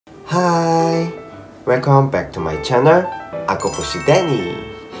Hi! Welcome back to my channel, Ako po si Danny.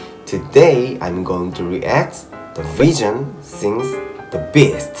 Today, I'm going to react the Vxon sings The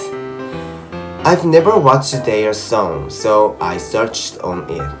Beast. I've never watched their song, so I searched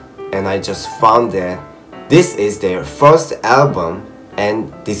on it, and I just found that this is their first album, and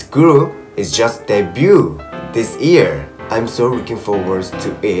this group is just debut this year. I'm so looking forward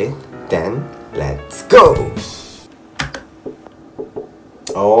to it. Then, let's go!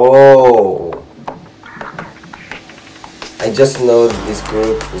 Oh, I just know this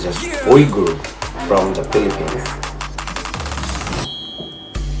group is just boy group from the Philippines.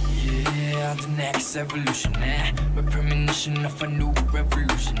 Yeah, the next evolution, a premonition of a new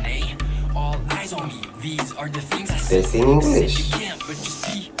revolution, all eyes on me, these are the things I They sing English. You can't, but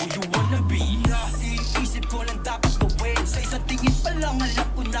just be who you wanna be.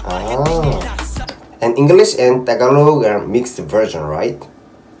 And English and Tagalog are mixed version, right?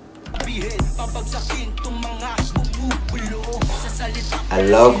 I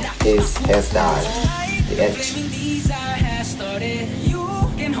love his hairstyle. The edge. You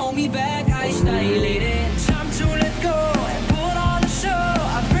can hold me back, I style it. Time to let go and put on a show.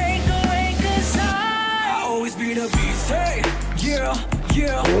 I break away cause I always be the beast. Hey, yeah,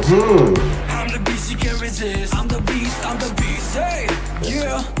 yeah. I'm the beast you can't resist. I'm the beast, hey,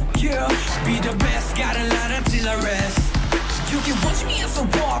 yeah, yeah. Be the best, gotta lie until I rest. You can watch me as I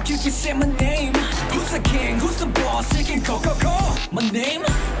walk, you can say my name. Who's the king, who's the boss, you can go. My name,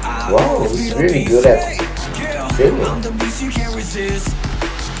 wow, he's really good at singing. I'm the beast you can't resist.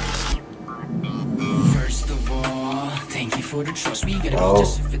 First of all, thank you for the trust. We gotta be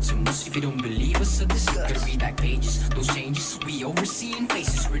just if it's a must. If you don't believe us, so this gotta read back pages. Those changes, we overseeing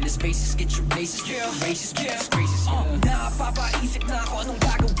faces. Realist faces, get your bases, races, graces. Napapaisip na ako anong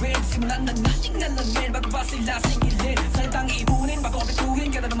gagawin. Simulan na nating nalamin bago ba sila singilin. Salitang ipunin, bago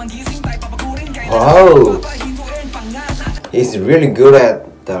bituhin. Kaya naman gising tayo papagurin. Wow, he's really good at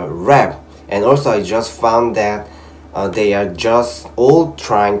the rap. And also I just found that they are just all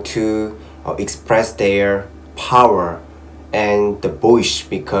trying to express their power and the voice,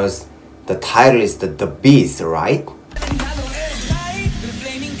 because the title is the Beast, right?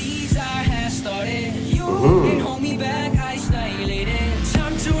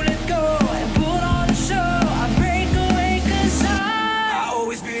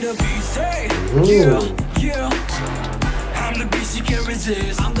 Yeah, I'm the beast you can't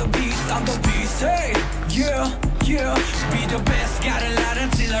resist. I'm the beast, hey, yeah, yeah. Be the best, gotta lie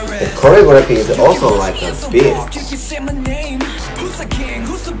until I rest. The choreography is also like a beast. You can say my name. Who's the king,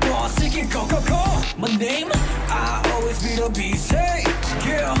 who's the boss, you can go. My name, I always be the beast, hey,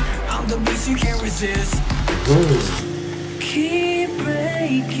 yeah. I'm the beast you can't resist. Keep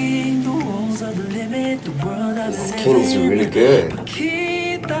breaking the walls of the limit, the world of the skin is really good.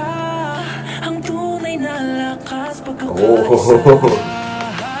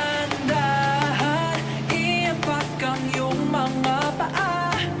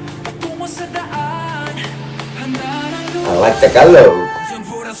 I like the color.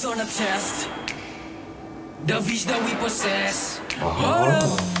 The beast that we possess. I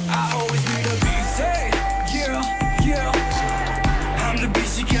always be the beast, hey, yeah, yeah. I'm the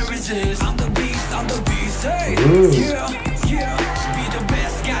beast you can't resist. I'm the beast, hey, yeah, yeah. Be the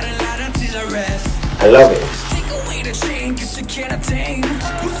best, gotta lie until I rest. I love it. Take away the chain, cause you can't attain.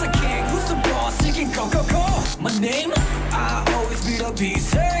 Who's the king, who's the boss, you can go. My name, I always be the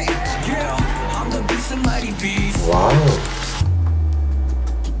beast, hey, yeah. I'm the beast, the mighty beast. Wow.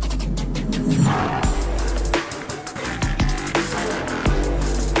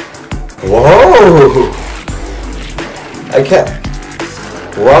 Whoa! I can't.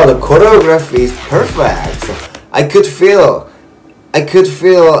 Wow, the choreography is perfect. I could feel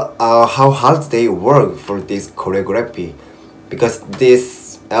how hard they work for this choreography, because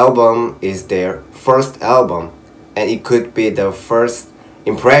this album is their first album, and it could be the first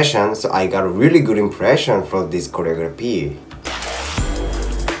impression. So I got a really good impression for this choreography.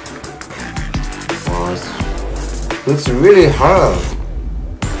 Wow, it's really hard.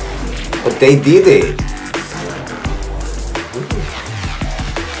 But they did it.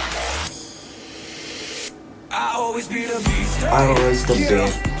 I always be the beast. I always the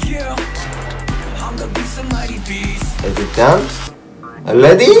best. Yeah. I'm the beast, the mighty beast. Is it done?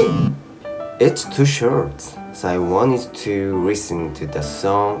 Already? It's too short, so I wanted to listen to the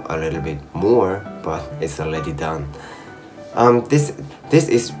song a little bit more, but it's already done. This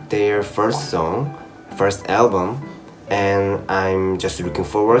is their first song, first album. And I'm just looking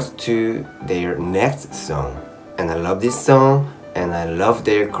forward to their next song. And I love this song, and I love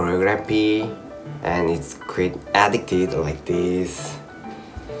their choreography, and it's quite addicted like this.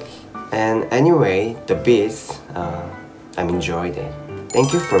 And anyway, the beats, I enjoyed it.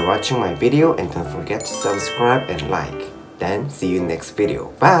 Thank you for watching my video and don't forget to subscribe and like. Then see you next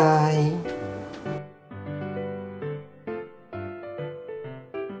video. Bye!